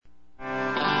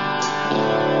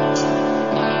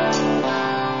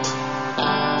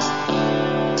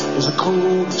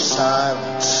code of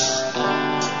silence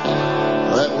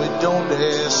that we don't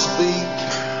dare speak.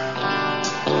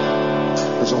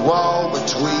 There's a wall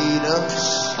between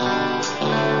us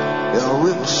and a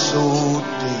river so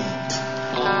deep.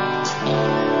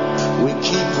 We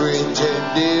keep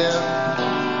pretending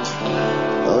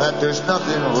that there's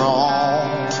nothing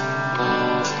wrong.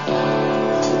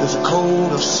 There's a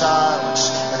code of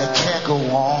silence and it can't go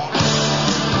on.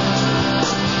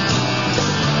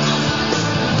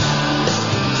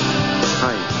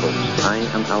 Hi folks, I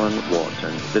am Alan Watt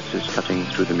and this is Cutting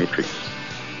Through the Matrix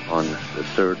on the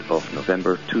 3rd of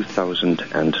November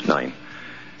 2009.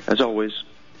 As always,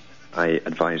 I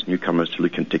advise newcomers to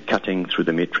look into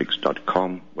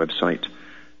cuttingthroughthematrix.com website.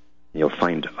 You'll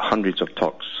find hundreds of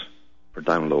talks for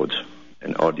download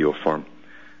in audio form.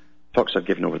 Talks I've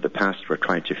given over the past were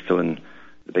trying to fill in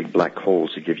the big black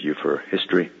holes to give you for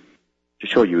history, to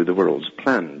show you the world's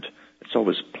planned. It's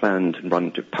always planned and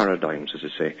run to paradigms, as I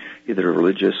say, either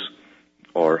religious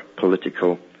or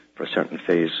political for a certain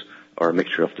phase, or a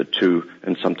mixture of the two,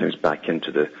 and sometimes back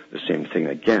into the same thing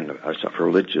again, a sort of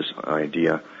religious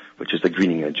idea, which is the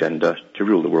greening agenda to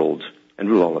rule the world and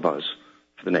rule all of us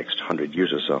for the next 100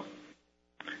 years or so.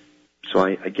 So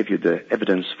I give you the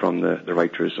evidence from the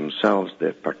writers themselves,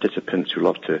 the participants who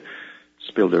love to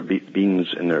spill their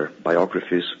beans in their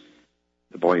biographies,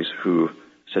 the boys who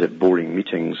sit at boring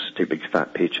meetings, take big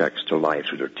fat paychecks to lie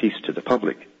through their teeth to the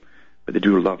public. But they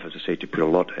do love, as I say, to put a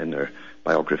lot in their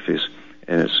biographies,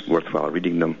 and it's worthwhile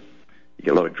reading them. You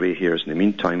get a lot of grey hairs in the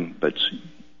meantime,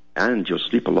 and you'll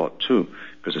sleep a lot too,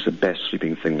 because it's the best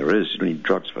sleeping thing there is. You don't need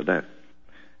drugs for that.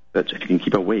 But if you can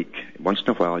keep awake, once in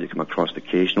a while you come across the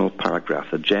occasional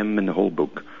paragraph, a gem in the whole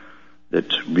book,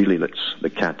 that really lets the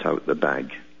cat out the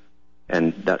bag.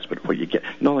 And that's what you get.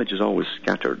 Knowledge is always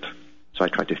scattered. So I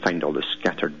try to find all the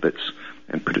scattered bits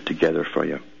and put it together for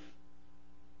you.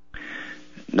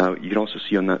 Now, you can also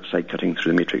see on that site,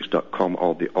 cuttingthroughthematrix.com,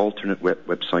 all the alternate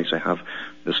websites I have.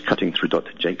 There's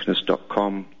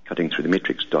cuttingthrough.jenkins.com,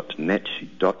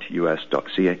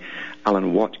 cuttingthroughthematrix.net.us.ca,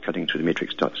 Alan Watt,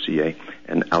 cuttingthroughthematrix.ca,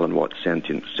 and Alan Watt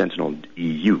Sentinel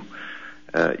EU.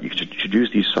 You should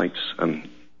use these sites an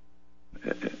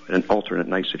alternate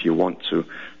nights if you want to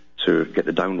get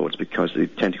the downloads, because they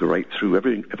tend to go right through.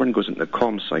 Everyone goes into the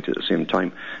com site at the same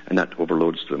time, and that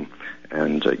overloads them,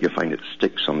 and you find it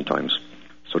sticks sometimes.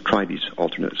 So try these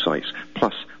alternate sites.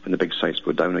 Plus, when the big sites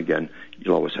go down again,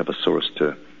 you'll always have a source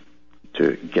to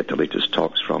get the latest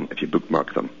talks from if you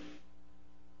bookmark them.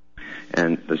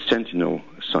 And the Sentinel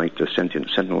site, the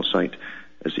Sentinel site,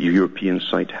 is the European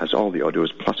site, has all the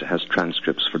audios, plus it has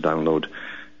transcripts for download,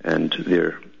 and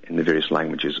they're in the various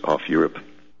languages of Europe.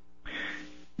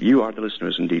 You are the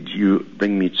listeners, indeed. You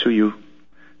bring me to you,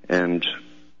 and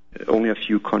only a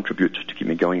few contribute to keep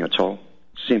me going at all.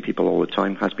 Same people all the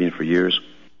time, has been for years.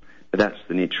 But that's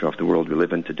the nature of the world we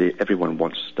live in today. Everyone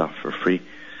wants stuff for free.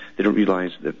 They don't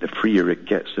realize that the freer it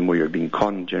gets, the more you're being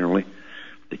conned generally,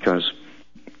 because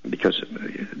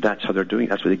that's how they're doing it.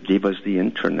 That's why they gave us the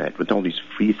internet, with all these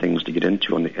free things to get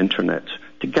into on the internet,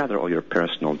 to gather all your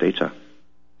personal data.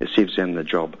 It saves them the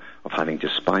job of having to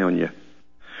spy on you.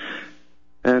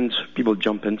 And people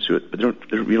jump into it, but they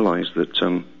don't realize that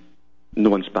no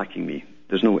one's backing me.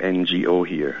 There's no NGO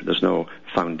here. There's no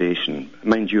foundation.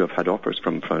 Mind you, I've had offers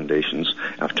from foundations.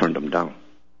 I've turned them down,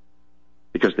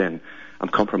 because then I'm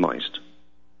compromised.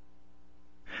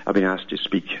 I've been asked to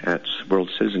speak at world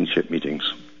citizenship meetings.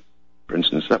 For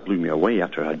instance, that blew me away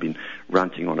after I'd been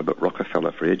ranting on about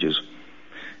Rockefeller for ages,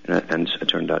 and I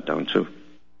turned that down too.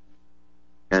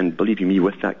 And believe you me,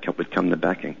 with that would come the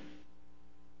backing.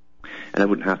 And I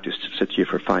wouldn't have to sit here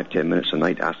for 5-10 minutes a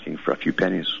night asking for a few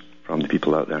pennies from the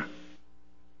people out there.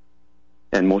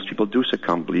 And most people do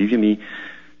succumb. Believe you me,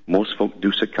 most folk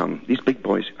do succumb. These big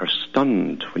boys are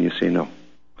stunned when you say no.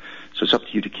 So it's up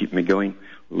to you to keep me going.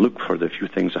 Look for the few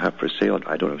things I have for sale.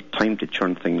 I don't have time to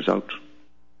churn things out.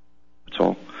 That's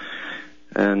all.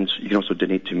 And you can also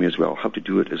donate to me as well. How to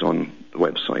do it is on the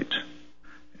website,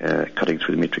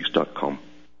 cuttingthroughthematrix.com.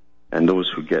 And those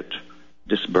who get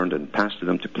disburned and passed to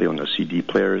them to play on their CD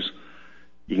players,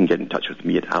 you can get in touch with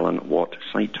me at Alan Watt,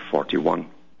 Site 41,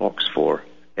 Box 4,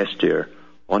 Estaire,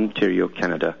 Ontario,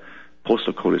 Canada.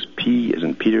 Postal code is P as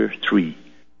in Peter 3,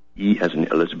 E as in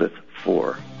Elizabeth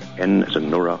 4, N as in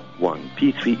Nora 1,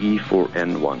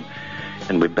 P3E4N1.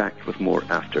 And we're back with more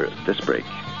after this break.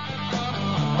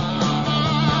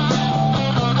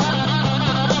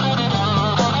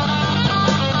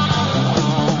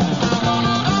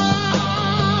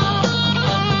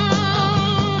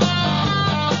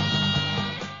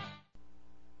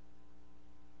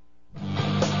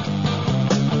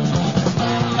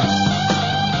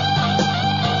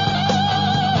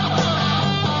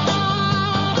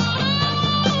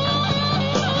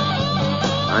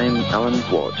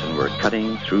 we're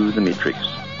cutting through the matrix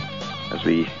as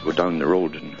we go down the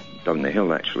road and down the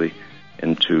hill, actually,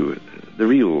 into the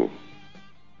real,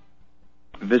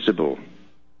 visible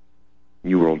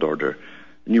New World Order.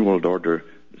 The New World Order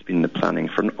has been in the planning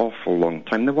for an awful long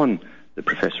time. The one that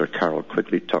Professor Carroll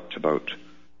Quigley talked about.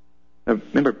 Now,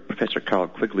 remember Professor Carroll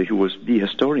Quigley, who was the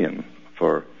historian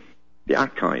for the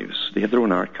archives. They have their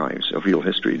own archives of real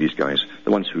history, these guys,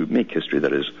 the ones who make history,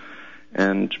 that is.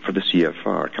 And for the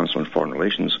CFR, Council on Foreign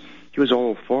Relations, he was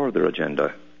all for their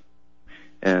agenda.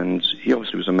 And he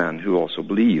obviously was a man who also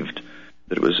believed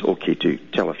that it was okay to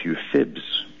tell a few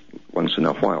fibs once in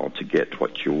a while to get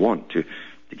what you want, to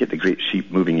get the great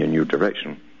sheep moving in your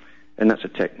direction. And that's a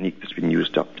technique that's been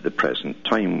used up to the present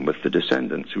time with the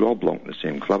descendants, who all belong to the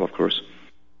same club, of course.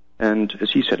 And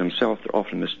as he said himself, they're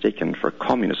often mistaken for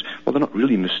communists. Well, they're not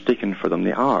really mistaken for them.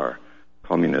 They are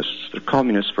communists. They're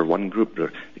communists for one group.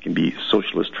 They can be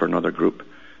socialist for another group.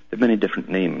 They have many different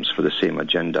names for the same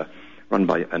agenda, run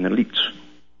by an elite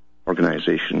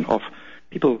organization of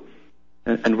people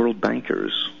and world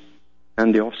bankers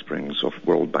and the offsprings of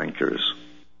world bankers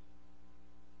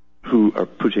who are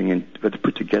put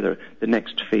together the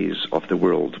next phase of the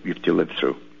world we have to live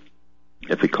through,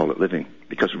 if we call it living.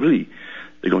 Because really,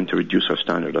 they're going to reduce our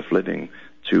standard of living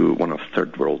to one of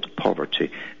third world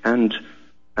poverty. And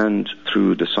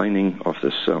through the signing of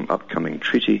this upcoming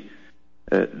treaty,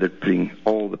 they're putting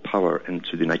all the power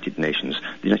into the United Nations.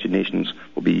 The United Nations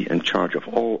will be in charge of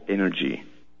all energy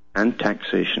and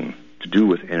taxation to do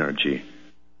with energy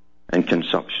and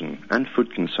consumption and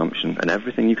food consumption and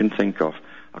everything you can think of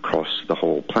across the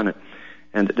whole planet.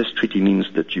 And this treaty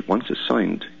means that once it's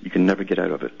signed, you can never get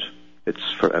out of it.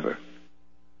 It's forever.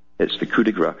 It's the coup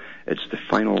de grace. It's the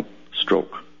final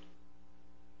stroke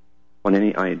on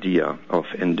any idea of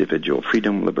individual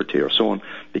freedom, liberty, or so on,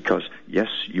 because, yes,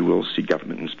 you will see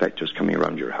government inspectors coming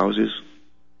around your houses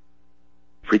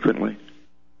frequently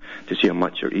to see how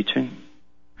much you're eating.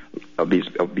 It'll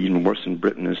be even worse in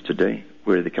Britain as today,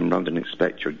 where they come round and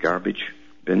inspect your garbage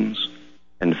bins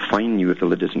and fine you if the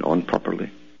lid isn't on properly.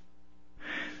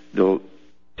 They'll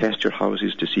test your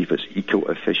houses to see if it's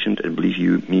eco-efficient, and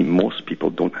believe me, most people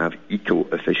don't have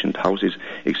eco-efficient houses,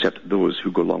 except those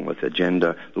who go along with the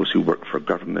agenda, those who work for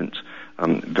government,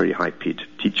 very high-paid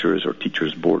teachers or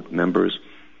teachers' board members,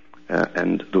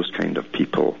 and those kind of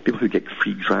people who get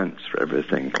free grants for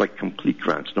everything, like complete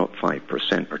grants, not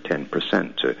 5% or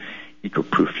 10% to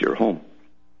eco-proof your home,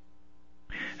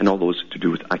 and all those to do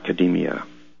with academia.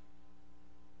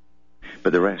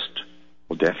 But the rest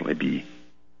will definitely be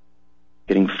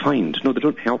getting fined. No, they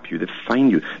don't help you. They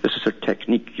fine you. This is their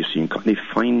technique, you see. They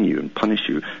fine you and punish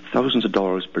you thousands of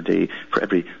dollars per day for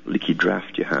every leaky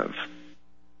draft you have,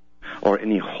 or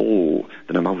any hole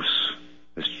that a mouse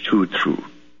is chewed through.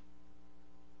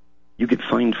 You get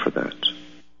fined for that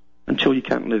until you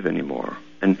can't live anymore.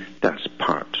 And that's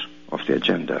part of the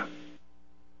agenda.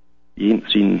 You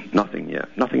ain't seen nothing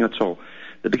yet. Nothing at all.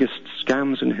 The biggest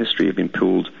scams in history have been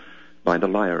pulled by the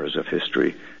liars of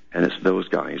history, and it's those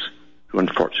guys who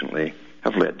unfortunately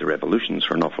have led the revolutions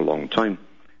for an awful long time,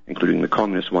 including the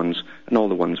communist ones and all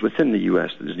the ones within the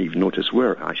US that didn't even notice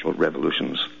were actual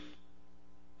revolutions.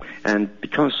 And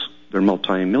because they're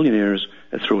multi-millionaires,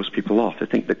 it throws people off. They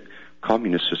think that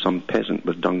communists are some peasant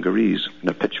with dungarees and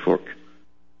a pitchfork.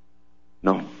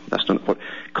 No, that's not what.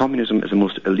 Communism is the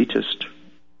most elitist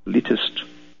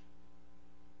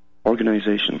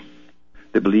organization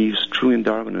that believes truly in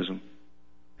Darwinism.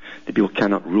 The people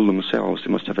cannot rule themselves.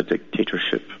 They must have a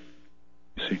dictatorship.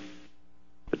 You see?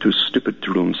 They're too stupid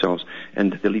to rule themselves.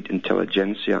 And the elite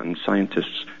intelligentsia and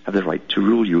scientists have the right to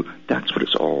rule you. That's what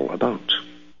it's all about.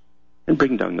 And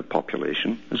bring down the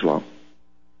population as well.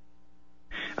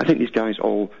 I think these guys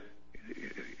all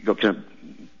got kind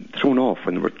of thrown off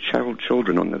when they were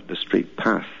children on the straight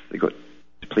path. They got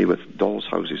to play with dolls'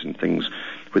 houses and things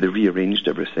where they rearranged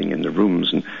everything in the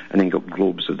rooms and then got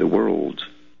globes of the world.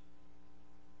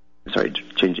 They started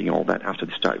changing all that after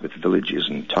they started with villages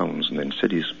and towns and then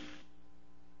cities.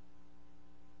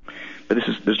 But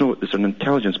there's an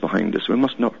intelligence behind this. We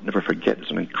must never forget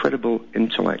there's an incredible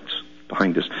intellect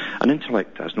behind this. An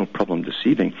intellect has no problem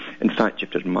deceiving. In fact, you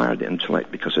have to admire the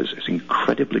intellect because it's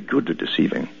incredibly good at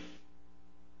deceiving.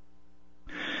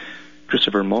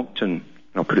 Christopher Monckton,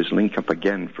 I'll put his link up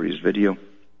again for his video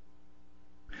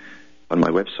on my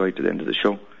website at the end of the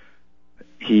show.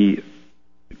 He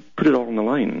put it all on the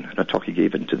line in a talk he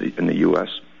gave in the US.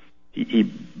 He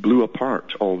blew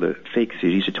apart all the fake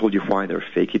theories. He told you why they're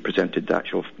fake. He presented the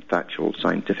actual factual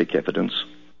scientific evidence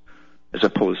as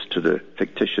opposed to the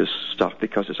fictitious stuff,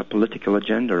 because it's a political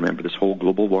agenda. Remember, this whole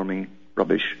global warming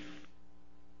rubbish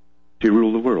to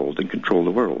rule the world and control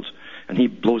the world. and he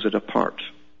blows it apart.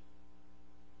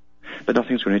 But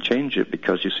nothing's going to change it,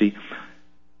 because, you see,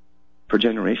 for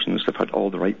generations they've had all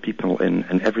the right people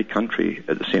in every country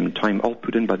at the same time, all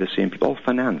put in by the same people, all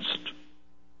financed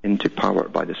into power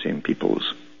by the same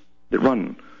peoples that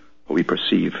run what we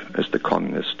perceive as the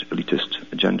communist,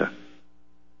 elitist agenda.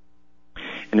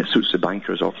 And it suits the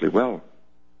bankers awfully well,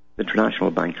 the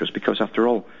international bankers, because after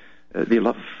all, they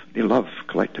love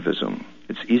collectivism.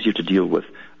 It's easier to deal with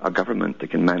a government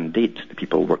that can mandate that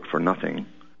people work for nothing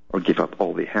or give up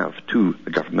all they have to a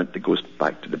government that goes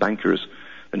back to the bankers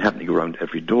than having to go around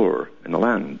every door in the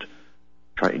land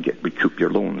trying to recoup your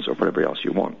loans or whatever else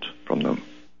you want from them.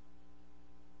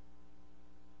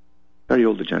 Very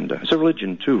old agenda. It's a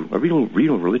religion too, a real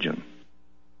religion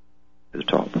at the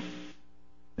top.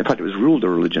 In fact, it was ruled a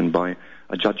religion by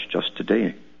a judge just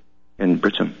today in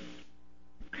Britain,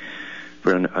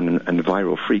 for an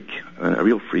enviro freak, a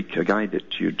real freak, a guy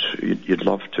that you'd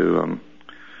love to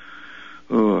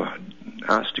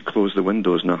ask to close the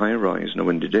windows in a high-rise on a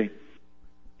windy day.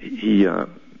 He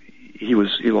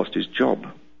lost his job.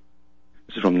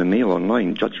 This is from the Mail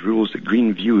online. Judge rules that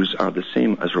green views are the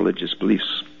same as religious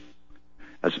beliefs.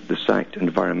 As the sacked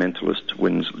environmentalist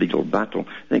wins legal battle,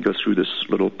 then he goes through this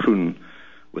little prune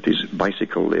with his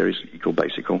bicycle there, his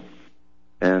eco-bicycle,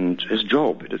 and his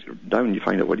job. Down you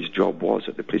find out what his job was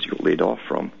at the place he got laid off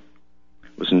from.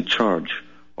 Was in charge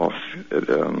of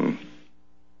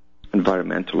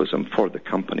environmentalism for the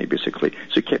company, basically.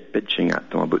 So he kept bitching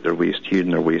at them about their waste here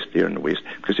and their waste there and their waste,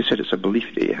 because he said it's a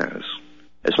belief that he has.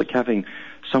 It's like having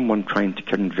someone trying to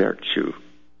convert you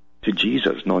to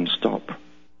Jesus non-stop.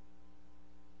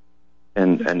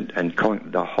 And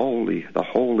calling the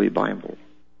holy Bible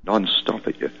non-stop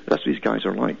at you. That's what these guys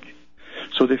are like.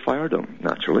 So they fired him,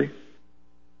 naturally.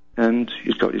 And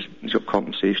he's got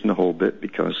compensation a whole bit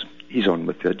because he's on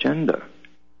with the agenda.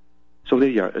 So there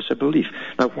you are, it's a belief.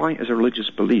 Now, why is a religious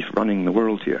belief running the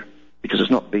world here? Because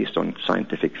it's not based on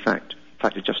scientific fact. In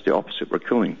fact, it's just the opposite. We're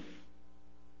cooling.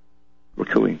 We're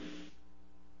cooling.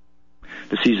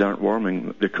 The seas aren't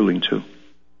warming, they're cooling too.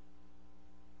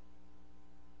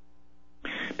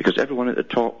 Because everyone at the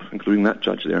top, including that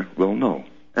judge there, will know.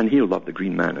 And he'll love the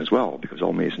green man as well, because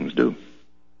all Masons do.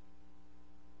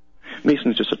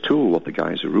 Masons just a tool of the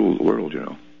guys who rule the world, you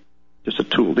know. Just a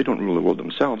tool. They don't rule the world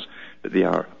themselves, but they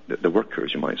are the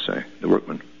workers, you might say, the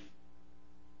workmen.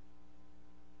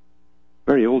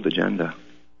 Very old agenda.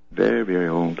 Very, very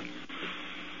old.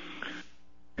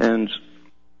 And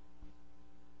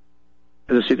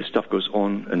as I say, this stuff goes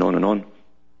on and on and on.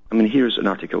 I mean, here's an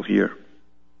article here.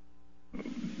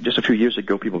 Just a few years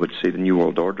ago, people would say the New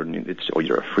World Order, and they'd say, oh,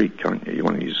 you're a freak, aren't you? You're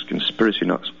one of these conspiracy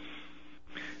nuts.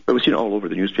 But we've seen it all over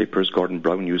the newspapers. Gordon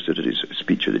Brown used it at his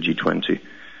speech at the G20.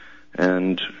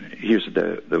 And here's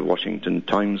the Washington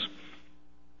Times.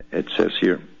 It says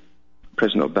here,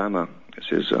 President Obama, it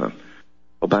says,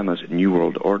 Obama's New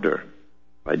World Order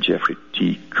by Jeffrey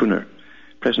T. Cooner.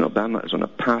 President Obama is on a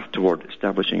path toward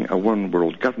establishing a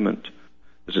one-world government.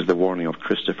 This is the warning of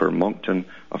Christopher Monckton,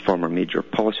 a former major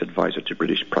policy advisor to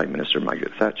British Prime Minister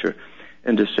Margaret Thatcher.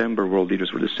 In December, world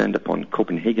leaders will descend upon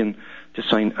Copenhagen to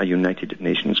sign a United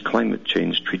Nations climate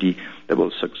change treaty that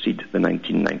will succeed the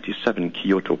 1997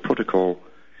 Kyoto Protocol,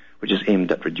 which is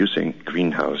aimed at reducing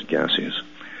greenhouse gases,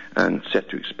 and set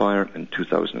to expire in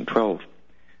 2012.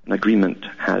 An agreement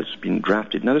has been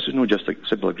drafted. Now, this is not just a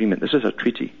simple agreement. This is a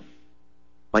treaty.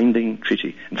 Binding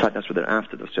treaty. In fact, that's what they're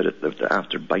after. They've said it. They're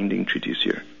after binding treaties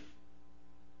here.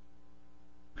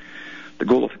 The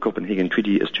goal of the Copenhagen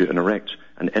Treaty is to erect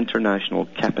an international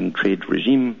cap-and-trade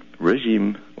regime,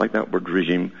 like that word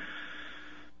regime,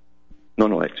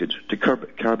 non-elected, to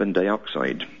curb carbon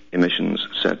dioxide emissions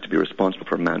said to be responsible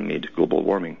for man-made global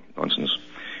warming. Nonsense.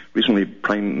 Recently,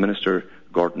 Prime Minister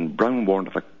Gordon Brown warned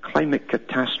of a climate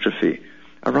catastrophe,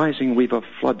 a rising wave of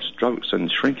floods, droughts,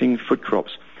 and shrinking food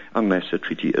crops unless the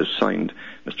treaty is signed.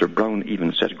 Mr. Brown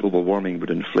even said global warming would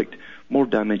inflict more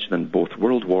damage than both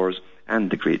world wars and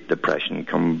the Great Depression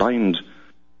combined.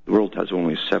 The world has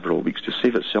only several weeks to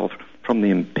save itself from the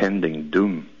impending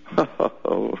doom.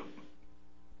 I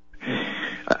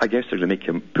guess they're going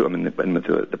to put him in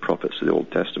with the prophets of the Old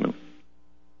Testament.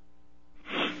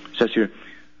 It says here,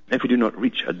 if we do not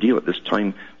reach a deal at this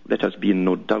time, let us be in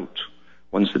no doubt.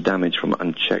 Once the damage from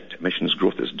unchecked emissions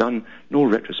growth is done, no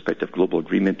retrospective global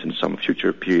agreement in some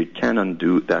future period can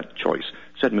undo that choice,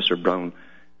 said Mr. Brown.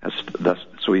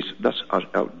 He's thus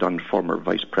outdone former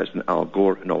Vice President Al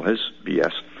Gore and all his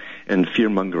BS in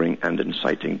fear-mongering and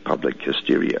inciting public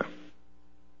hysteria.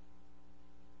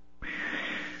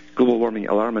 Global warming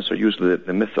alarmists are using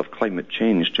the myth of climate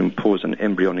change to impose an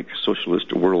embryonic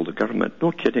socialist world government.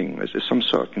 No kidding. It's some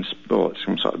sort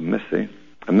of myth,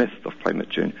 a myth of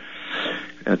climate change,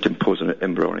 to impose an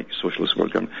embryonic socialist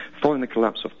world government. Following the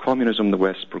collapse of communism, the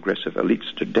West's progressive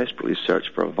elites to desperately search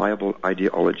for a viable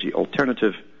ideology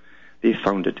alternative. They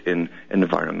found it in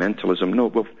environmentalism. No,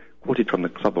 well, quoted from the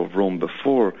Club of Rome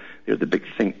before, they're the big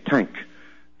think tank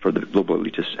for the global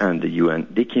elitists and the UN.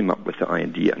 They came up with the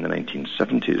idea in the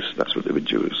 1970s. That's what they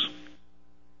would use,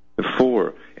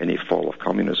 before any fall of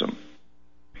communism.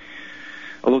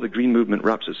 Although the Green Movement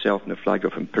wraps itself in the flag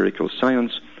of empirical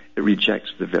science, it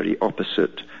rejects the very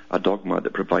opposite, a dogma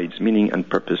that provides meaning and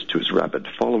purpose to its rabid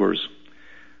followers.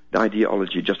 The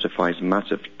ideology justifies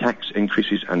massive tax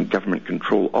increases and government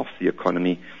control of the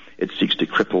economy. It seeks to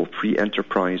cripple free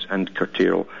enterprise and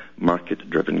curtail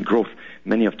market-driven growth.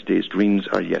 Many of today's greens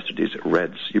are yesterday's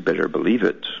reds. You better believe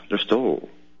it. They're still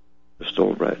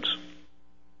reds.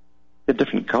 They're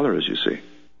different colours, you see.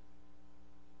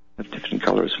 They're different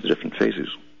colours for the different phases.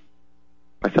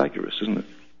 Pythagoras, isn't it?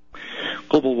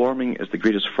 Global warming is the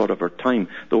greatest fraud of our time.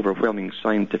 The overwhelming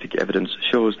scientific evidence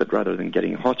shows that rather than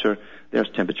getting hotter, the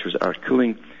Earth's temperatures are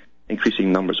cooling.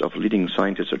 Increasing numbers of leading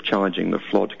scientists are challenging the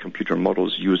flawed computer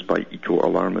models used by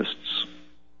eco-alarmists.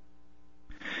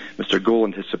 Mr. Goal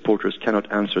and his supporters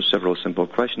cannot answer several simple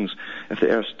questions. If the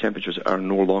Earth's temperatures are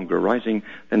no longer rising,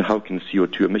 then how can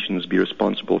CO2 emissions be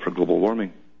responsible for global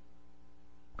warming?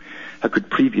 How could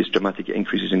previous dramatic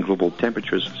increases in global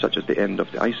temperatures, such as the end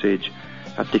of the Ice Age,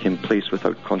 have taken place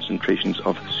without concentrations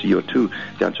of CO2?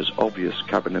 The answer is obvious.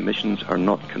 Carbon emissions are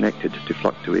not connected to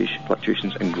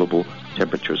fluctuations in global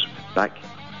temperatures. Back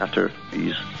after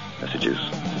these messages.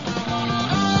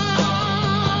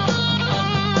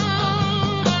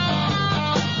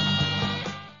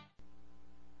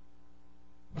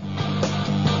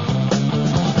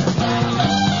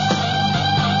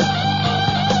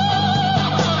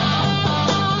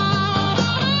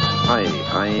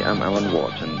 I am Alan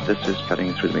Watt, and this is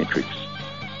Cutting Through the Matrix.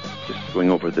 Just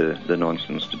going over the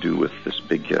nonsense to do with this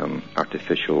big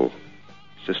artificial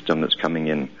system that's coming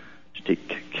in to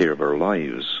take care of our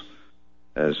lives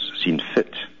as seen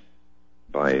fit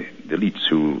by the elites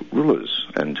who rule us,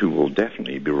 and who will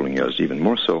definitely be ruling us even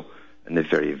more so in the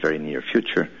very, very near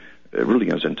future,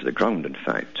 ruling us into the ground, in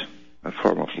fact, a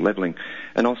form of levelling,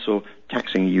 and also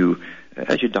taxing you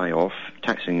as you die off,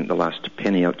 taxing the last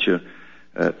penny out you,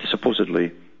 to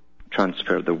supposedly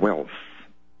transfer the wealth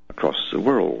across the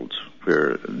world,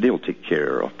 where they'll take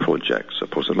care of projects,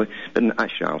 supposedly. But in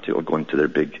actuality, it'll go into their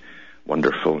big,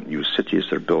 wonderful new cities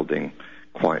they're building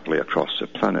quietly across the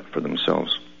planet for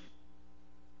themselves.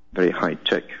 Very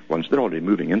high-tech ones. They're already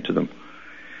moving into them.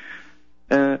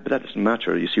 But that doesn't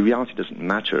matter. You see, reality doesn't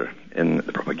matter in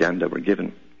the propaganda we're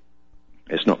given.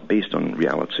 It's not based on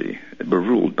reality. We're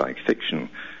ruled by fiction.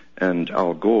 And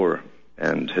Al Gore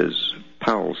and his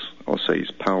pals, I'll say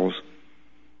his pals,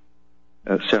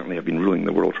 certainly have been ruling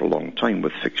the world for a long time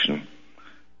with fiction.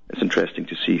 It's interesting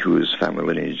to see who his family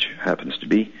lineage happens to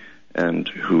be and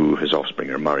who his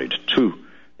offspring are married to.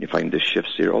 You find the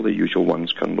shifts here, all the usual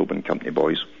ones, Cunlove and Company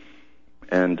boys,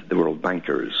 and the world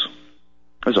bankers,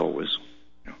 as always.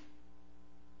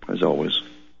 As always.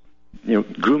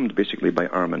 Groomed basically by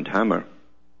Armand Hammer,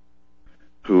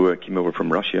 who came over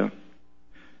from Russia,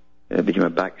 became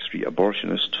a backstreet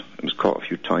abortionist, and was caught a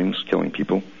few times killing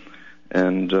people,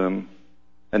 and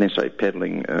then started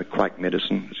peddling quack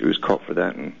medicine. So he was caught for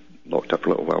that and locked up for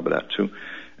a little while by that too.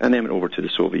 And then went over to the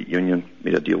Soviet Union,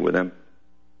 made a deal with them,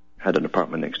 had an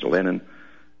apartment next to Lenin,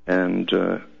 and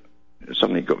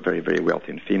suddenly got very, very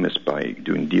wealthy and famous by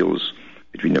doing deals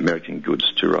between American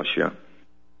goods to Russia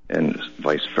and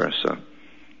vice versa.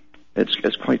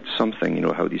 It's quite something,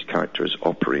 how these characters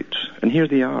operate. And here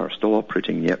they are, still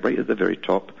operating yet, right at the very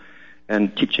top,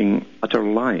 and teaching utter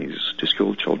lies to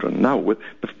school children. Now,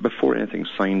 before anything's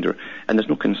signed, and there's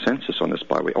no consensus on this,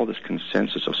 by the way. All this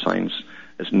consensus of science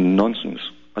is nonsense,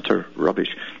 utter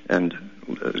rubbish. And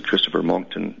Christopher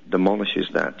Monckton demolishes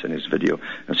that in his video,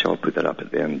 and so I'll put that up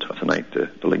at the end of the night,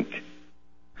 the link.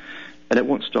 And it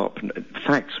won't stop.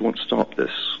 Facts won't stop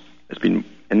this. It's been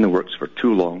in the works for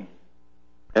too long.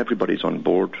 Everybody's on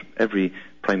board. Every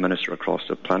prime minister across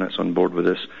the planet's on board with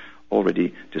this, all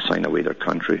ready to sign away their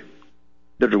country.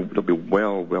 They'll be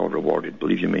well rewarded,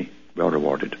 believe you me, well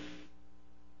rewarded.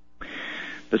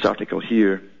 This article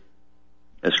here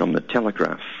is from the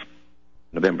Telegraph,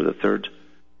 November the 3rd.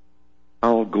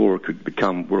 Al Gore could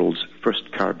become world's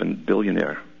first carbon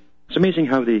billionaire. It's amazing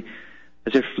how as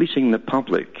they're fleecing the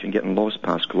public and getting laws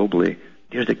passed globally,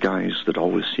 they're the guys that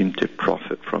always seem to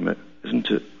profit from it,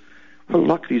 isn't it? What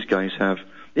luck these guys have.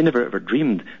 They never ever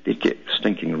dreamed they'd get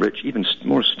stinking rich, even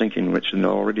more stinking rich than they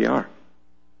already are.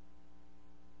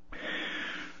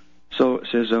 So it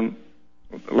says,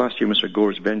 last year Mr.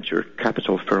 Gore's venture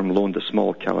capital firm loaned a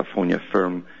small California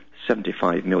firm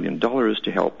 $75 million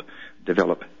to help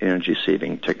develop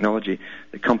energy-saving technology.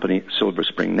 The company, Silver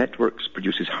Spring Networks,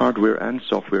 produces hardware and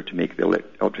software to make the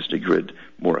electricity grid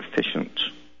more efficient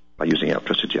by using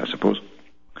electricity, I suppose.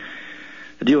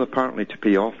 The deal apparently to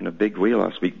pay off in a big way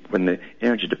last week when the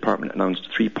Energy Department announced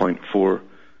 $3.4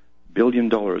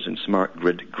 billion in smart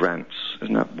grid grants.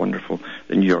 Isn't that wonderful?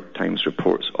 The New York Times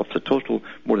reports of the total,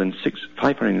 more than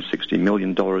 $560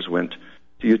 million went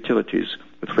to utilities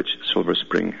with which Silver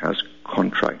Spring has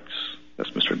contracts.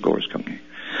 That's Mr. Gore's company.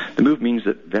 The move means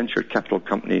that venture capital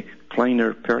company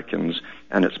Kleiner Perkins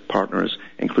and its partners,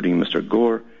 including Mr.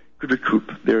 Gore, could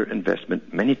recoup their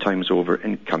investment many times over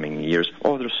in coming years.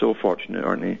 Oh, they're so fortunate,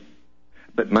 aren't they?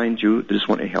 But mind you, they just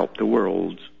want to help the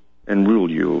world and rule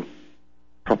you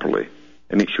properly.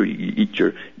 And make sure you eat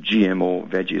your GMO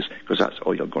veggies, because that's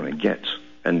all you're going to get.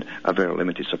 And a very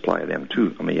limited supply of them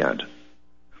too, I may add.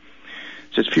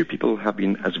 It says few people have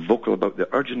been as vocal about the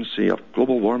urgency of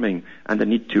global warming and the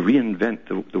need to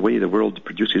reinvent the way the world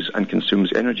produces and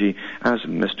consumes energy as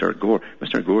Mr. Gore.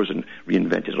 Mr. Gore's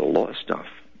reinvented a lot of stuff.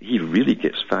 He really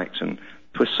gets facts and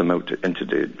twists them out into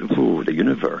the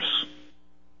universe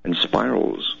and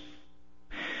spirals.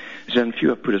 And few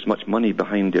have put as much money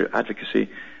behind their advocacy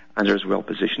and are as well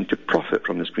positioned to profit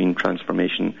from this green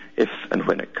transformation if and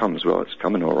when it comes. Well, it's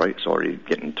coming all right. It's already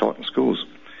getting taught in schools.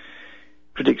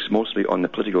 Critics mostly on the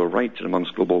political right and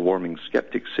amongst global warming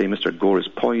skeptics say Mr. Gore is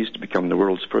poised to become the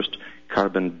world's first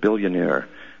carbon billionaire,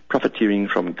 profiteering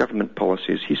from government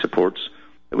policies he supports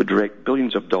that would direct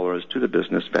billions of dollars to the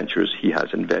business ventures he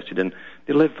has invested in.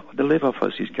 They live off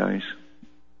us, these guys.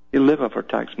 They live off our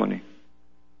tax money.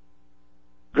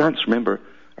 Grants, remember,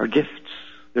 are gifts.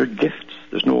 They're gifts.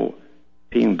 There's no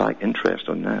paying back interest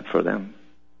on that for them.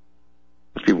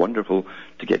 It must be wonderful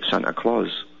to get Santa Claus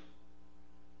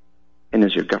in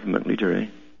as your government leader, eh?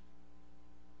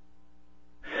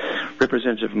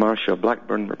 Representative Marsha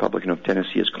Blackburn, Republican of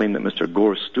Tennessee, has claimed that Mr.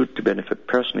 Gore stood to benefit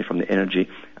personally from the energy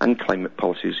and climate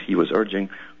policies he was urging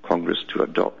Congress to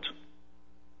adopt.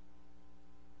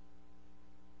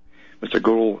 Mr.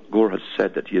 Gore has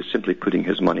said that he is simply putting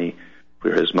his money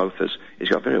where his mouth is. He's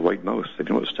got a very wide mouth, have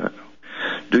you noticed that?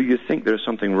 Do you think there is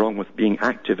something wrong with being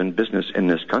active in business in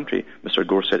this country? Mr.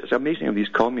 Gore said, it's amazing how these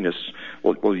communists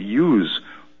will use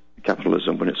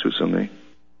capitalism when it suits them, eh?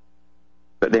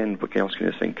 But then what else can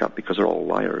you think up? Because they're all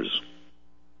liars.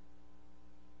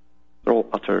 They're all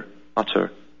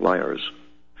utter liars.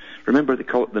 Remember, they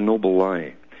call it the noble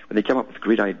lie. When they come up with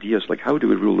great ideas like, how do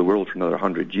we rule the world for another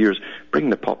 100 years, bring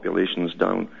the populations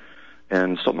down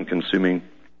and stop them consuming,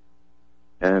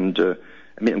 and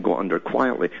make them go under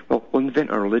quietly. Well, we'll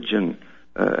invent a religion,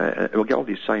 we'll get all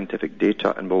these scientific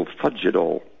data, and we'll fudge it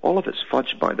all. All of it's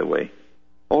fudged, by the way.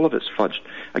 All of it's fudged.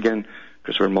 Again,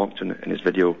 Christopher Monckton in his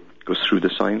video goes through the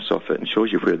science of it and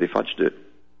shows you where they fudged it.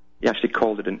 He actually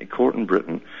called it into court in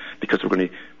Britain because we're going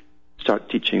to start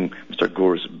teaching Mr.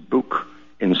 Gore's book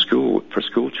in school for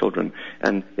school children,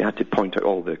 and they had to point out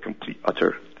all the complete,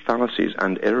 utter fallacies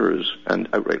and errors and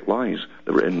outright lies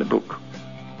that were in the book.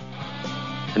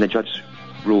 And the judge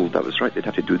ruled that was right. They'd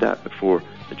have to do that before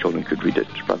the children could read it,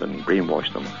 rather than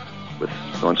brainwash them with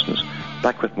nonsense.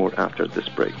 Back with more after this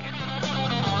break.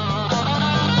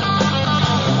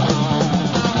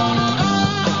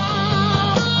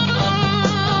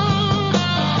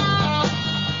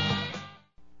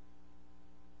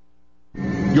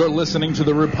 You're listening to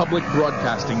the Republic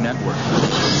Broadcasting Network,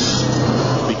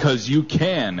 because you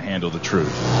can handle the truth.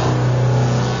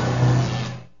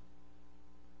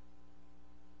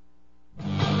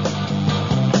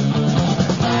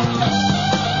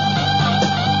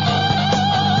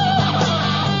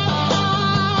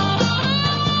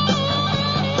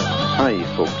 Hi,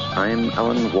 folks. I'm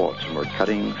Alan Watt, and we're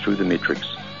cutting through the matrix.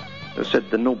 They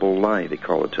said the noble lie, they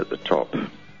call it at the top.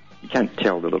 You can't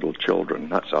tell the little children,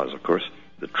 that's us, of course,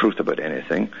 the truth about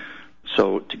anything.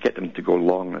 So to get them to go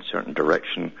along in a certain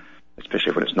direction,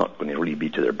 especially when it's not going to really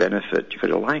be to their benefit, you've got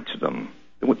to lie to them.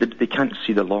 They can't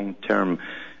see the long-term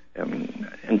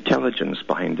intelligence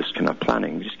behind this kind of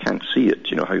planning. They just can't see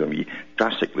it. You know, how you're going to be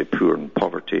drastically poor and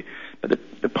poverty, but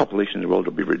the population in the world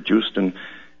will be reduced, and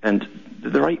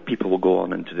the right people will go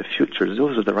on into the future.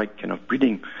 Those are the right kind of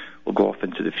breeding will go off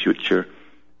into the future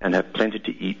and have plenty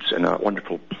to eat and a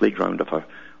wonderful playground of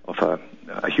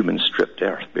a human stripped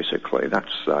earth, basically.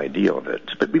 That's the idea of it.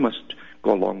 But we must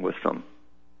go along with them.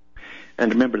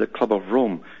 And remember, the Club of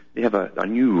Rome, they have a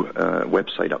new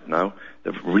website up now.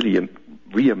 They've really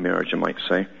re-emerged, I might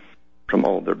say, from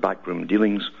all their backroom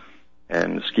dealings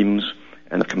and schemes,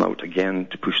 and have come out again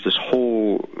to push this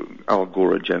whole Al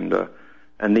Gore agenda.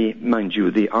 And they, mind you,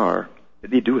 they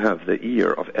do have the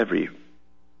ear of every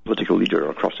political leader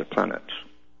across the planet,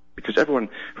 because everyone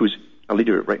who's a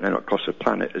leader right now across the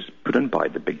planet is put in by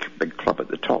the big club at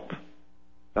the top.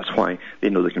 That's why they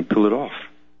know they can pull it off.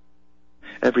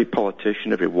 Every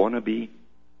politician, every wannabe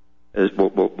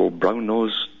will brown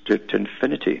nose to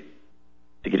infinity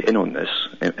to get in on this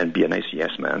and be a nice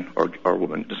yes man or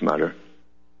woman, doesn't matter,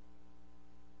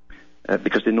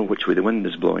 because they know which way the wind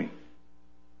is blowing.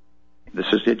 This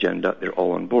is the agenda. They're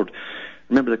all on board.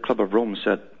 Remember, the Club of Rome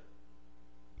said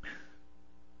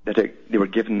that they were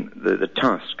given the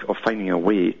task of finding a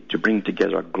way to bring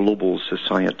together a global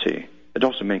society. It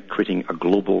also meant creating a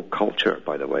global culture,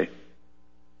 by the way.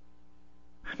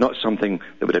 Not something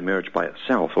that would emerge by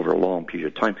itself over a long period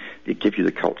of time. They give you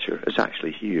the culture. It's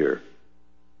actually here.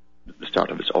 The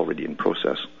start of it's already in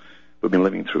process. We've been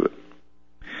living through it.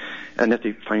 And that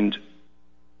they find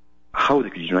how they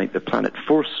could unite the planet,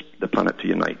 force the planet to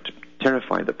unite,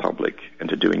 terrify the public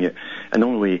into doing it. And the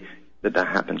only way that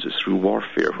happens is through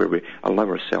warfare, where we allow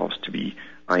ourselves to be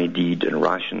ID'd and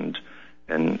rationed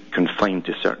and confined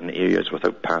to certain areas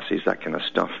without passes, that kind of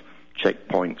stuff,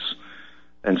 checkpoints.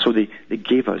 And so they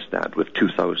gave us that with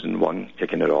 2001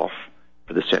 kicking it off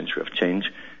for the century of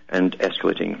change and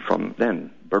escalating from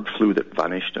then. Bird flu that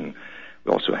vanished, and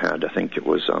we also had, I think it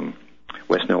was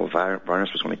West Nile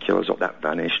virus was going to kill us, all that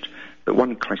vanished. But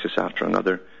one crisis after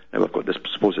another. Now we've got this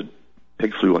supposed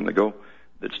pig flu on the go.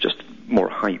 It's just more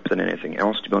hype than anything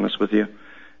else, to be honest with you.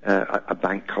 A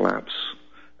bank collapse,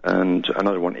 and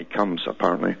another one, it comes,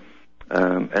 apparently.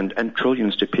 And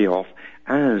trillions to pay off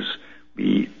as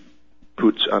we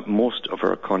put most of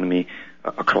our economy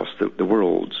across the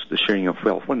world, the sharing of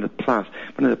wealth. One of the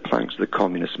planks of the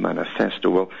Communist Manifesto,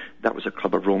 well, that was a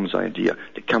Club of Rome's idea,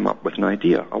 to come up with an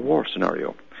idea, a war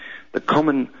scenario. The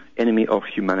common enemy of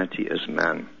humanity is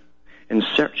man. In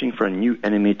searching for a new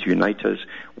enemy to unite us,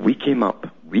 we came up,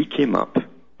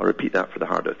 I'll repeat that for the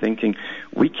hard of thinking,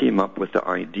 we came up with the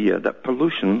idea that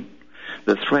pollution,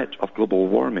 the threat of global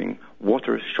warming,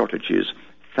 water shortages,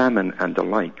 famine and the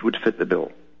like would fit the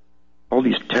bill. All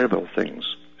these terrible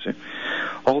things. See?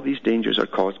 All these dangers are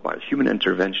caused by human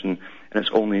intervention, and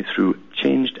it's only through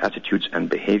changed attitudes and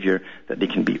behavior that they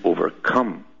can be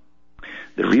overcome.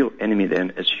 The real enemy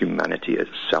then is humanity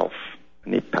itself.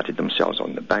 And they patted themselves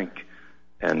on the back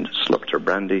and slucked their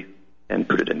brandy and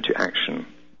put it into action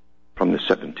from the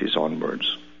 70s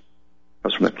onwards.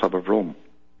 That's from the Club of Rome,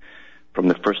 from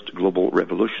the First Global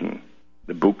Revolution,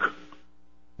 the book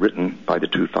written by the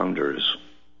two founders.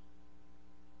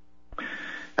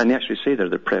 And they actually say they're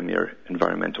the premier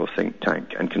environmental think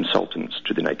tank and consultants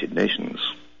to the United Nations.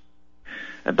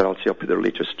 But I'll put their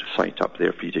latest site up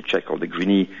there for you to check all the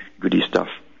greeny, goody stuff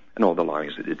and all the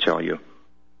lies that they tell you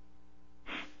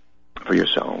for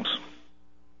yourselves.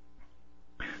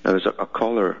 Now, there's a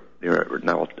caller there.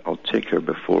 Now, I'll take her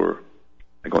before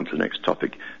I go on to the next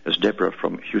topic. There's Deborah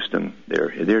from Houston there.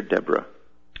 Hey there, Deborah.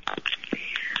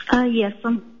 Yes.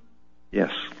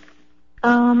 Yes.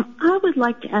 I would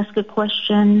like to ask a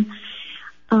question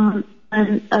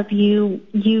of you.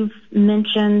 You've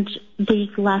mentioned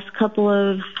these last couple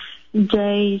of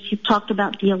days, you've talked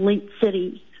about the elite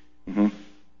cities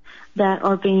that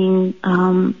are being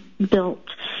built.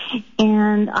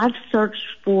 And I've searched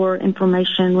for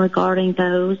information regarding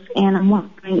those, and I'm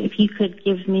wondering if you could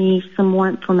give me some more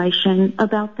information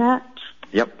about that.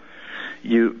 Yep.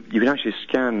 You can actually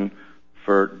scan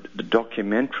for the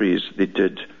documentaries they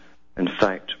did, in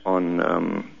fact,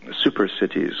 on super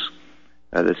cities.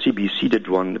 The CBC did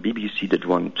one, the BBC did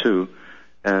one too,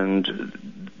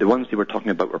 and the ones they were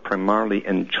talking about were primarily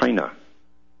in China.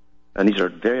 And these are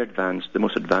very advanced, the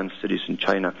most advanced cities in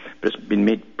China, but it's been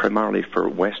made primarily for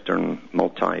Western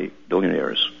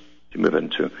multi-billionaires to move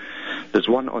into. There's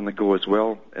one on the go as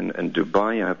well in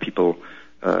Dubai. I have people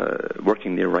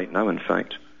working there right now, in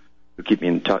fact, who keep me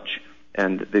in touch.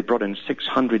 And they brought in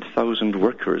 600,000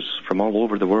 workers from all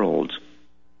over the world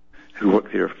who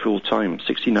work there full-time,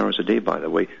 16 hours a day, by the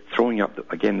way, throwing up,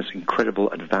 again, this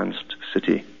incredible advanced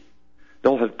city. They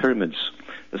all have pyramids.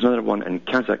 There's another one in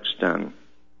Kazakhstan,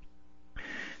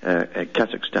 and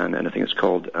I think it's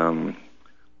called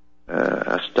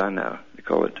Astana. They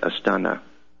call it Astana.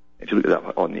 If you look at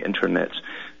that on the internet,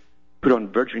 put on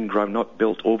virgin ground, not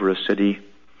built over a city.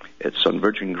 It's on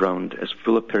virgin ground. It's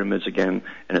full of pyramids again,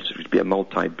 and it's going to be a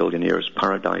multi-billionaire's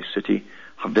paradise city,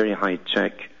 very high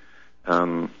tech,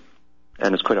 and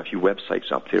there's quite a few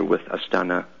websites up there with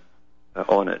Astana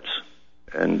on it,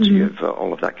 and you have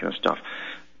all of that kind of stuff.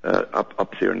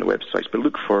 up there in the websites. But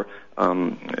look for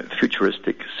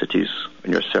futuristic cities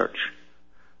in your search,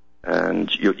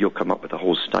 and you'll come up with a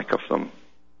whole stack of them.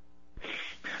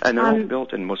 And they're all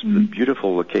built in most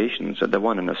beautiful locations. The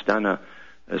one in Astana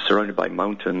is surrounded by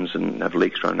mountains and have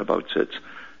lakes round about it,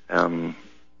 and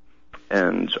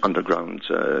underground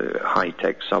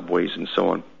high-tech subways and so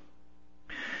on.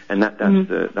 And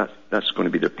that's going to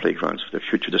be their playgrounds for the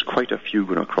future. There's quite a few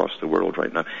going across the world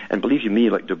right now. And believe you me,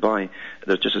 like Dubai,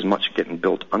 there's just as much getting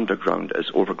built underground as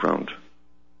overground.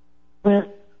 Well,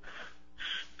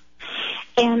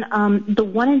 and the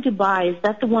one in Dubai, is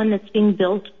that the one that's being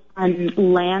built on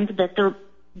land that they're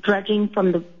dredging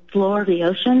from the floor of the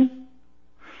ocean?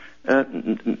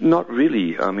 Not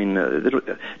really. I mean,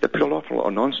 they put a lot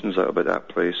of nonsense out about that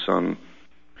place.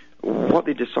 What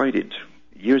they decided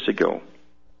years ago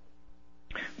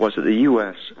was that the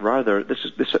U.S.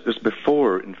 this is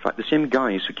before, in fact, the same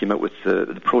guys who came out with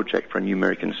the project for a new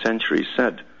American century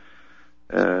said,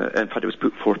 in fact, it was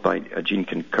put forth by Gene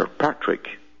Kirkpatrick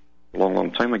a long,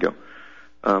 long time ago.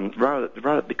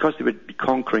 Rather, because they would be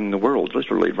conquering the world,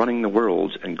 literally running the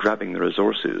world and grabbing the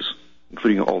resources,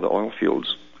 including all the oil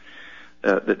fields,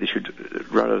 that they should,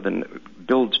 rather than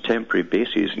build temporary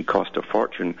bases and cost a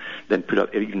fortune, then put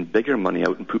up even bigger money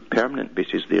out and put permanent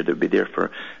bases there that would be there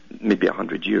for maybe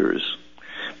 100 years.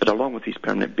 But along with these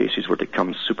permanent bases were to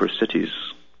come super cities,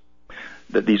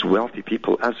 that these wealthy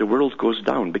people, as the world goes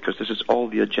down, because this is all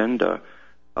the agenda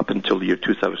up until the year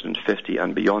 2050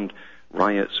 and beyond,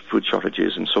 riots, food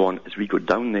shortages, and so on, as we go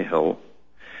down the hill,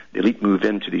 the elite move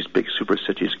into these big super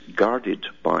cities guarded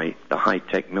by the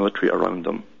high-tech military around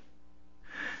them.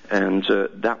 And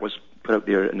that was put out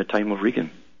there in the time of Reagan.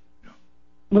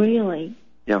 Really?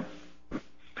 Yeah.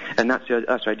 And that's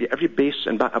the idea. Every base,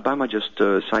 and Obama just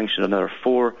sanctioned another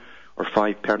 4 or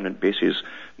 5 permanent bases,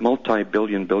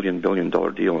 multi-billion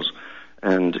dollar deals.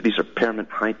 And these are permanent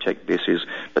high-tech bases,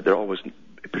 but they're always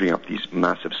putting up these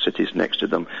massive cities next to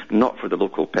them, not for the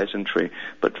local peasantry,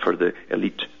 but for the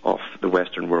elite of the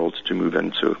Western world to move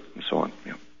into, and so on.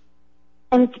 Yeah.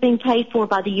 And it's being paid for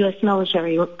by the U.S.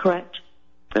 military, correct?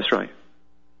 That's right.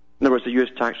 In other words, the U.S.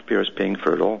 taxpayer is paying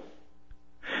for it all.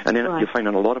 And then you find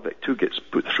that a lot of it, too, gets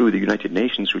put through the United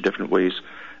Nations through different ways,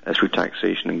 through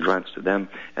taxation and grants to them,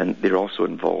 and they're also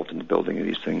involved in the building of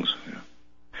these things. Yeah.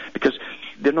 Because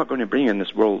they're not going to bring in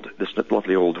this world, this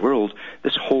lovely old world.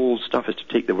 This whole stuff is to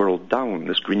take the world down,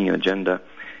 this greening agenda,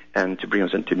 and to bring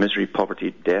us into misery,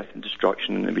 poverty, death, and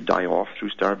destruction, and we die off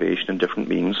through starvation and different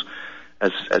means.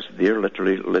 As they're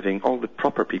literally living, all the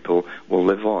proper people will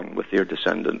live on with their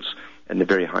descendants in the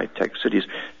very high-tech cities.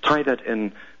 Tie that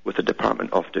in with the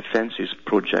Department of Defense's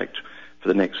project for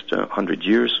the next 100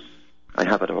 years. I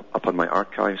have it up on my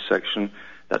archive section.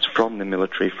 That's from the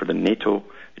military for the NATO.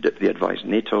 They advise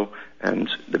NATO, and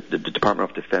the Department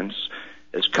of Defense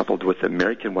is coupled with the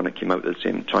American one that came out at the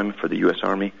same time for the U.S.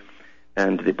 Army.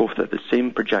 And they both have the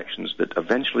same projections that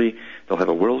eventually they'll have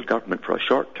a world government for a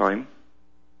short time,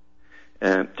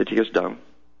 to take us down.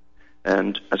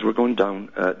 And as we're going down,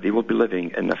 they will be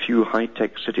living in a few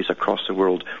high-tech cities across the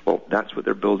world. Well, that's what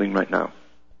they're building right now.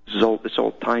 This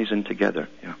all ties in together.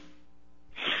 Yeah.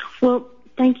 Well,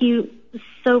 thank you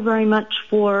so very much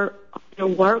for your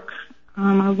work.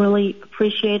 I really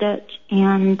appreciate it.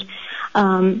 And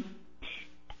all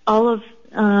of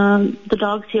the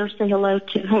dogs here say hello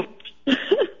to him.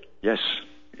 Yes.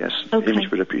 Okay. Hamish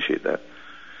would appreciate that.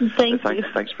 Thank you.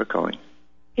 Thanks for calling.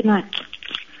 Good night.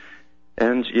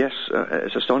 And yes,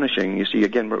 it's astonishing. You see,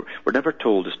 again, we're never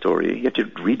told a story. You have to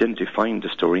read in to find the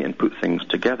story and put things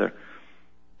together.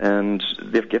 And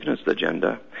they've given us the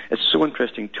agenda. It's so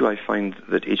interesting, too, I find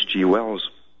that H.G. Wells,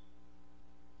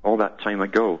 all that time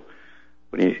ago,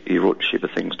 when he wrote Shape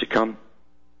of Things to Come,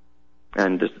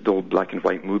 and the old black and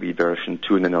white movie version,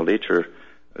 too, and then a later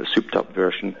souped-up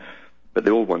version, but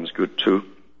the old one's good, too.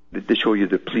 They show you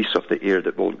the police of the air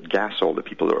that will gas all the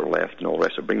people that are left and all the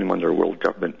rest, or bring them under a world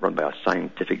government run by a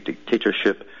scientific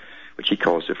dictatorship, which he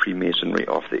calls the Freemasonry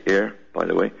of the air, by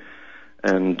the way.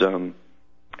 And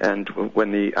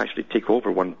when they actually take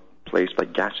over one place by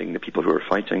gassing the people who are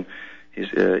fighting,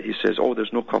 he says,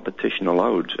 there's no competition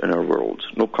allowed in our world.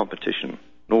 No competition.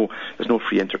 There's no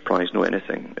free enterprise, no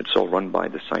anything. It's all run by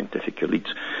the scientific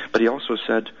elites. But he also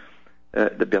said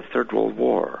there'd be a Third World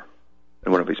War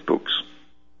in one of his books.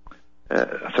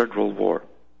 A Third World War.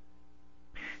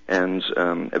 And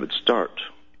it would start,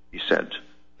 he said,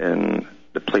 in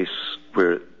the place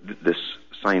where this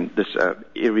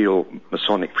aerial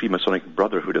Freemasonic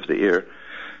Brotherhood of the Air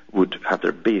would have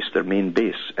their main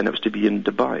base, and it was to be in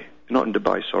Dubai. Not in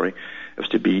Dubai, sorry. It was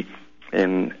to be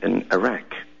in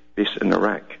Iraq, based in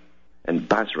Iraq, in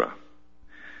Basra.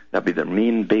 That'd be their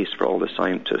main base for all the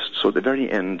scientists. So at the very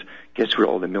end, guess where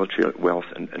all the military wealth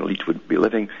and elite would be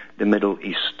living? The Middle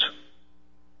East.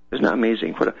 Isn't that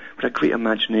amazing? What a great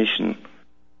imagination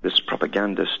this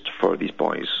propagandist for these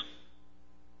boys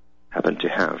happened to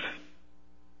have.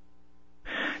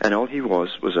 And all he was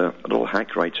a little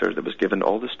hack writer that was given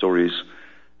all the stories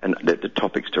and the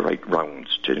topics to write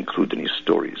rounds to include in his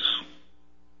stories.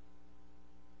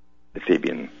 The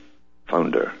Fabian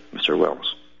founder, Mr.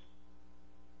 Wells.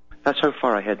 That's how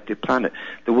far ahead they plan it.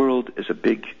 The world is a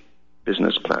big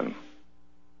business plan.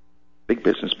 Big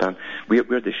business plan. We're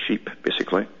the sheep,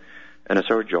 basically. And it's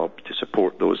our job to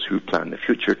support those who plan the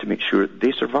future to make sure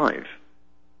they survive.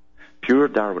 Pure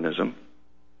Darwinism.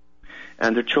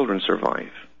 And their children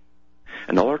survive.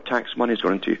 And all our tax money is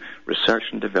going into research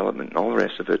and development and all the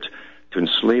rest of it to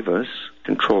enslave us,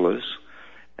 control us,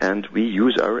 and we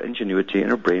use our ingenuity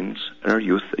and our brains and our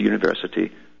youth at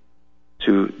university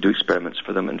to do experiments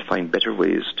for them and find better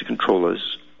ways to control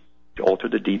us, to alter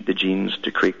the genes,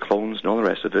 to create clones and all the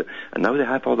rest of it. And now they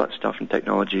have all that stuff in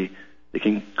technology, they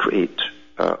can create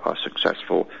a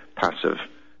successful, passive,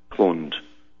 cloned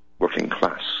working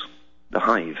class. The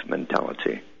hive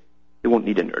mentality. They won't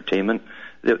need entertainment.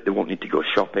 They won't need to go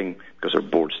shopping because they're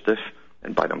bored stiff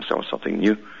and buy themselves something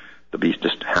new. They'll be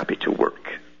just happy to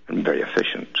work and very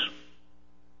efficient.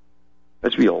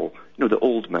 As we all, the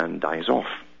old man dies off.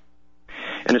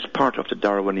 And it's part of the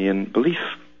Darwinian belief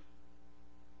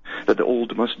that the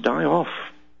old must die off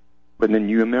when the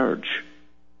new emerge.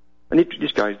 And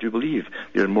these guys do believe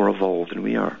they're more evolved than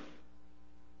we are.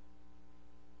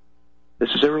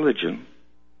 This is a religion.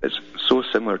 It's so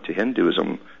similar to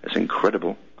Hinduism. It's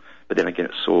incredible. But then again,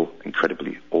 it's so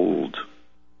incredibly old.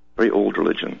 Very old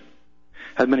religion.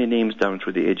 Had many names down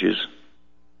through the ages.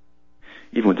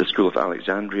 Even with the School of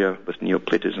Alexandria, with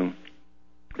Neoplatism,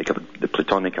 they have the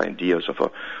Platonic ideas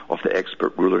of the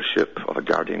expert rulership of a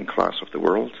guardian class of the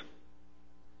world,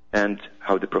 and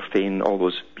how they profane all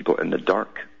those people in the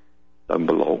dark down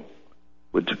below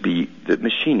would be the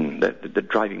machine, the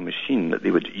driving machine that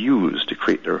they would use to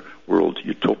create their world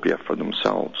utopia for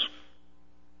themselves.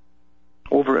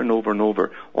 Over and over and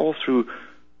over, all through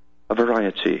a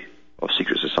variety of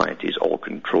secret societies, all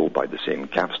controlled by the same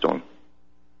capstone.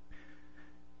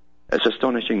 It's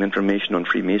astonishing the information on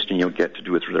Freemasonry you'll get to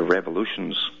do with their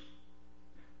revolutions.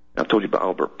 I've told you about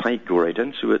Albert Pike, go right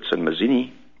into it, and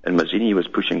Mazzini. And Mazzini was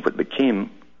pushing what became,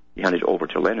 he handed it over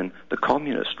to Lenin, the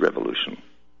Communist Revolution.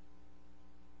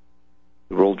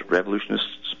 The World Revolutionist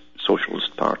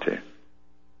Socialist Party.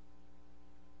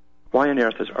 Why on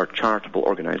earth are charitable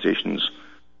organizations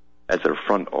at their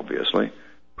front, obviously,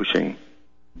 pushing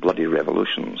bloody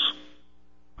revolutions?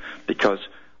 Because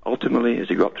ultimately, as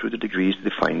they go up through the degrees,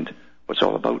 they find what's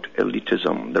all about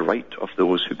elitism, the right of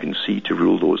those who can see to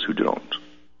rule those who do not.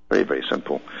 Very, very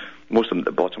simple. Most of them at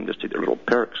the bottom just take their little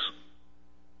perks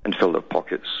and fill their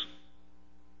pockets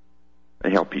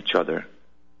and help each other.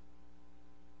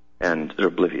 And they're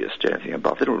oblivious to anything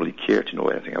above. They don't really care to know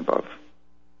anything above.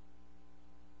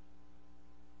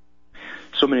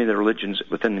 So many of the religions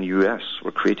within the U.S.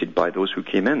 were created by those who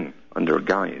came in under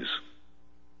guise.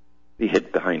 They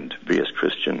hid behind various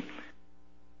Christian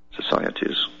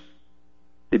societies.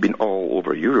 They've been all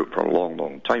over Europe for a long,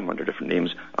 long time under different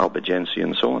names, Albigensi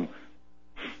and so on,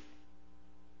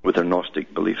 with their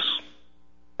Gnostic beliefs.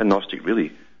 And Gnostic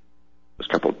really was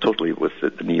coupled totally with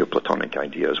the Neoplatonic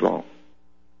idea as well.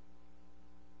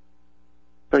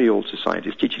 Very old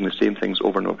societies teaching the same things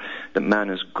over and over, that man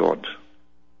is God.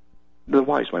 The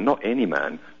wise man, not any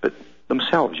man, but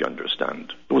themselves, you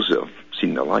understand, those that have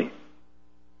seen the light.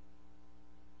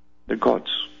 They're gods.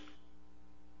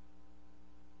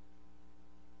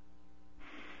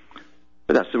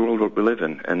 But that's the world we live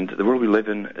in, and the world we live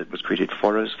in, it was created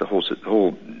for us. The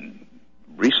whole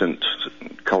recent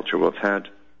culture we've had,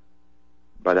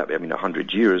 by that I mean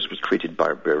 100 years, was created by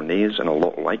Bernays and a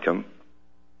lot like him,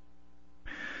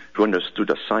 who understood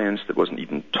a science that wasn't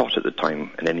even taught at the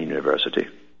time in any university,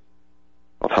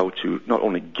 of how to not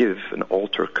only give and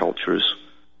alter cultures,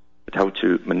 but how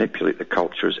to manipulate the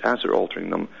cultures as they're altering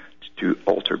them to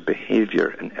alter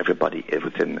behavior in everybody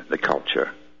within the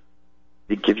culture.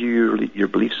 They give you your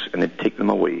beliefs and then take them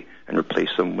away and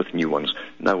replace them with new ones.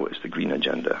 Now it's the green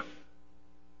agenda.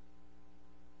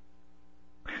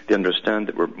 They understand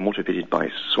that we're motivated by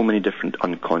so many different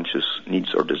unconscious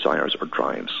needs or desires or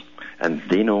drives. And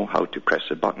they know how to press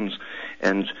the buttons.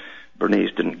 And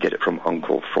Bernays didn't get it from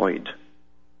Uncle Freud.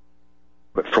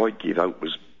 What Freud gave out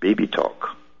was baby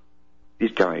talk.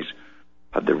 These guys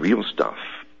had the real stuff.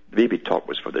 Baby talk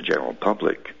was for the general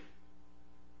public.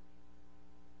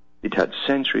 They'd had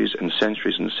centuries and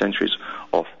centuries and centuries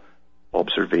of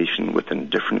observation within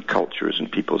different cultures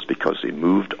and peoples because they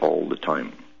moved all the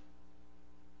time.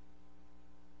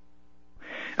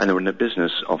 And they were in the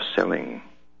business of selling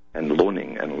and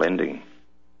loaning and lending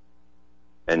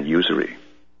and usury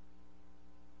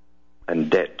and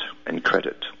debt and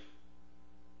credit.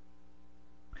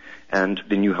 And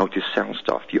they knew how to sell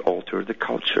stuff. You alter the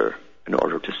culture in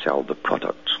order to sell the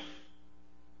product.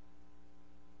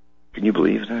 Can you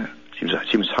believe that?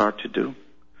 Seems hard to do.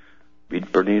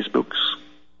 Read Bernays' books.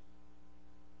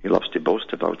 He loves to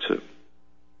boast about it.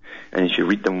 And as you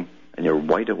read them and you're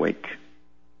wide awake,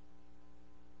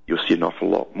 you'll see an awful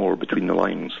lot more between the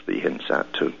lines that he hints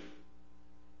at too.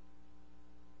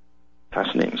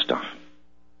 Fascinating stuff.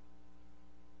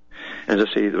 As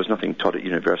I say, there was nothing taught at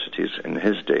universities in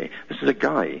his day. This is a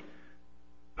guy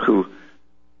who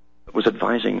was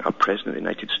advising a president of the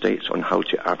United States on how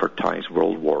to advertise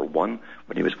World War I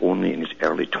when he was only in his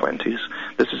early 20s.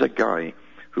 This is a guy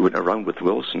who went around with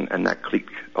Wilson and that clique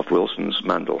of Wilson's,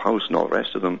 Mandel House and all the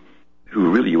rest of them,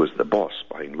 who really was the boss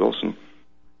behind Wilson.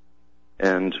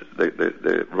 And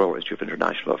the Royal Institute of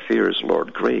International Affairs,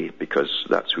 Lord Grey, because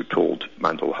that's who told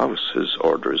Mandel House his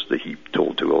orders that he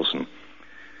told to Wilson.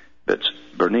 But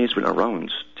Bernays went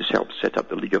around to help set up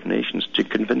the League of Nations to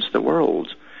convince the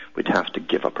world we'd have to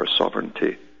give up our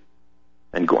sovereignty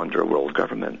and go under a world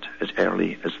government as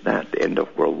early as that, the end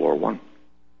of World War I.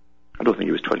 I don't think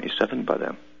he was 27 by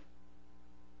then.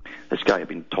 This guy had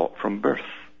been taught from birth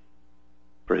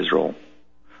for his role.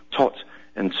 Taught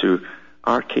into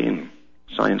arcane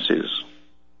sciences.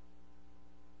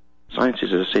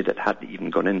 Sciences, as I say, that hadn't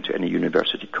even gone into any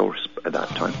university course at that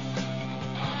time.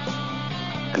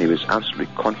 And he was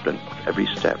absolutely confident of every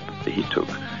step that he took.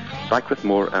 Back with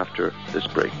more after this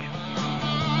break.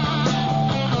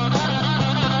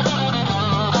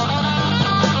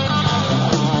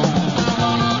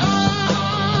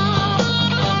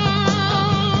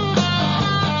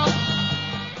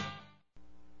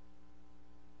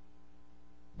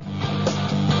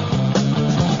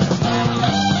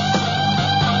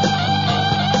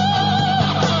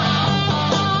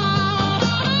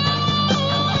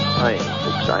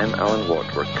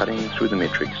 Through the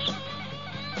Matrix.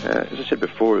 As I said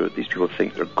before, these people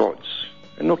think they're gods.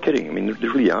 And no kidding, I mean, they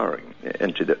really are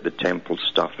into the temple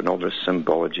stuff and all the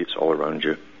symbology. It's all around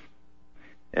you.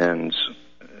 And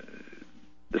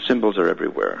the symbols are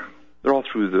everywhere. They're all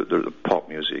through the pop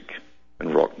music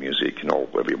and rock music and all,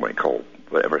 whatever you want to call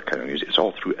whatever kind of music. It's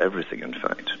all through everything, in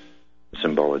fact. The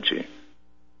symbology.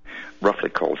 Roughly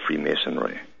called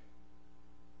Freemasonry.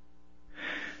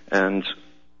 And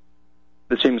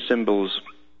the same symbols.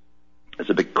 There's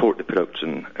a big court they put out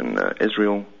in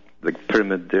Israel, the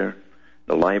pyramid there,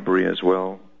 the library as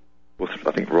well, both,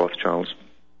 I think, Rothschilds.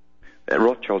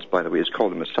 Rothschilds, by the way, is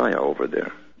called the Messiah over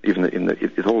there. Even in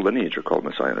the whole lineage are called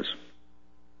Messiahs.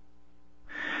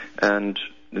 And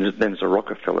then there's a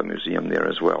Rockefeller Museum there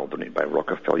as well, donated by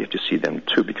Rockefeller. You have to see them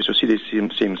too, because you'll see these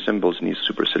same symbols in these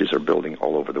super cities are building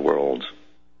all over the world.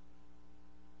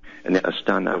 And the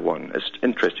Astana one, it's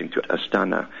interesting to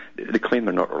Astana. They claim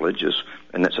they're not religious,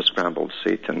 and that's a scrambled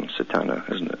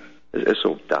Satana, isn't it? It's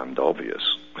so damned obvious.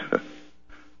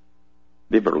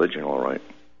 They were religion, all right.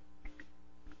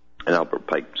 And Albert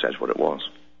Pike says what it was.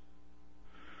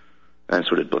 And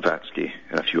so did Blavatsky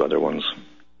and a few other ones.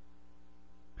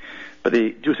 But they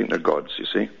do think they're gods, you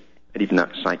see. And even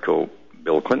that psycho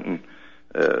Bill Clinton,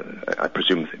 I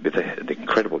presume with the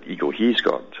incredible ego he's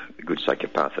got, the good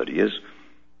psychopath that he is,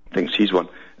 thinks he's one.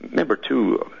 Remember,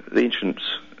 too, the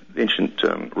ancient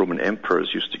Roman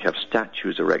emperors used to have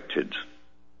statues erected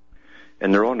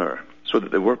in their honor, so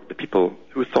that the people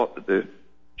who thought that the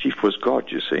chief was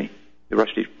God, you see, they were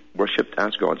actually worshipped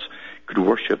as gods, could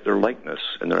worship their likeness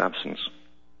in their absence.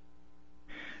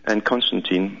 And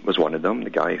Constantine was one of them, the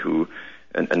guy who,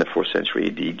 in the 4th century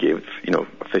AD, gave,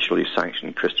 officially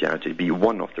sanctioned Christianity to be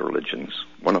one of the religions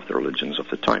of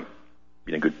the time,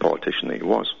 being a good politician that he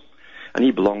was. And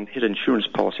he had insurance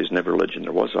policies in every religion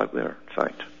there was out there, in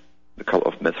fact. The cult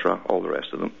of Mithra, all the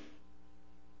rest of them.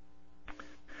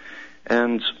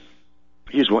 And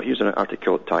here's an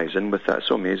article that ties in with that. It's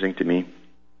so amazing to me.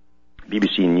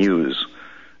 BBC News,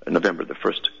 November the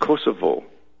 1st, Kosovo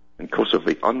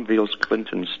unveils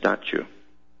Clinton's statue.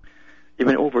 He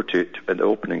went over to at the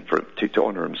opening to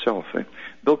honor himself.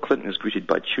 Bill Clinton is greeted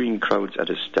by cheering crowds at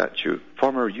his statue.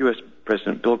 Former U.S.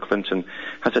 President Bill Clinton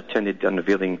has attended the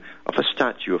unveiling of a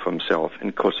statue of himself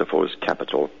in Kosovo's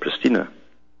capital, Pristina.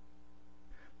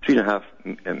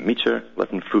 3.5 meter,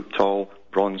 11-foot tall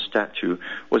bronze statue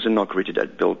was inaugurated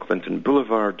at Bill Clinton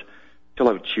Boulevard to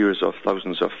loud cheers of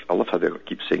thousands of, I love how they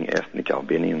keep saying ethnic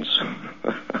Albanians.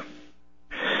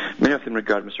 Many of them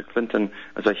regard Mr. Clinton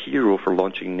as a hero for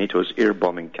launching NATO's air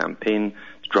bombing campaign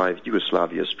to drive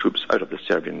Yugoslavia's troops out of the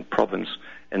Serbian province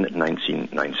in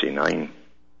 1999.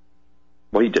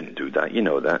 Well, he didn't do that. You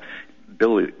know that.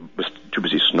 Bill was too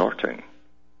busy snorting.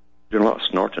 Doing a lot of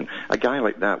snorting. A guy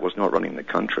like that was not running the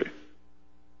country.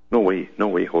 No way,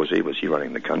 Jose, was he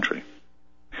running the country.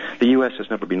 The U.S. has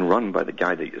never been run by the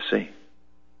guy that you see.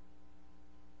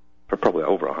 For probably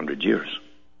over 100 years.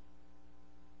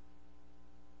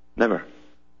 Never.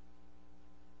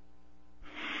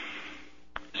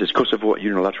 This is Kosovo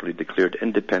unilaterally declared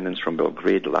independence from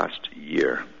Belgrade last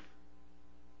year.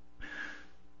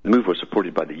 The move was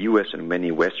supported by the US and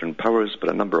many Western powers, but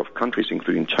a number of countries,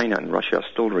 including China and Russia,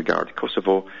 still regard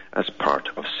Kosovo as part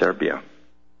of Serbia.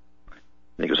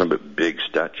 It goes on about big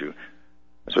statue.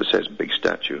 That's what it says, big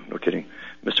statue. No kidding.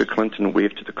 Mr. Clinton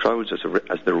waved to the crowds as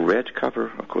the red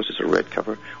cover, of course it's a red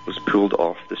cover, was pulled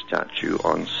off the statue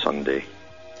on Sunday.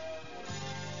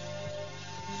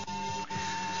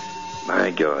 My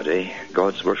God, eh?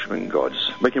 God's worshipping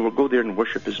gods. We will go there and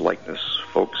worship his likeness,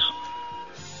 folks.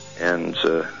 And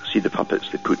see the puppets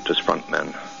they put as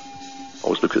frontmen.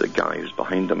 Always look at the guy who's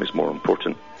behind them is more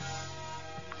important.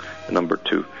 Number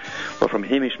 2. Well, from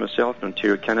Hamish myself in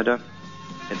Ontario, Canada,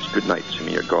 it's good night to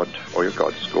me, your God, or your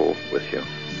gods go with you.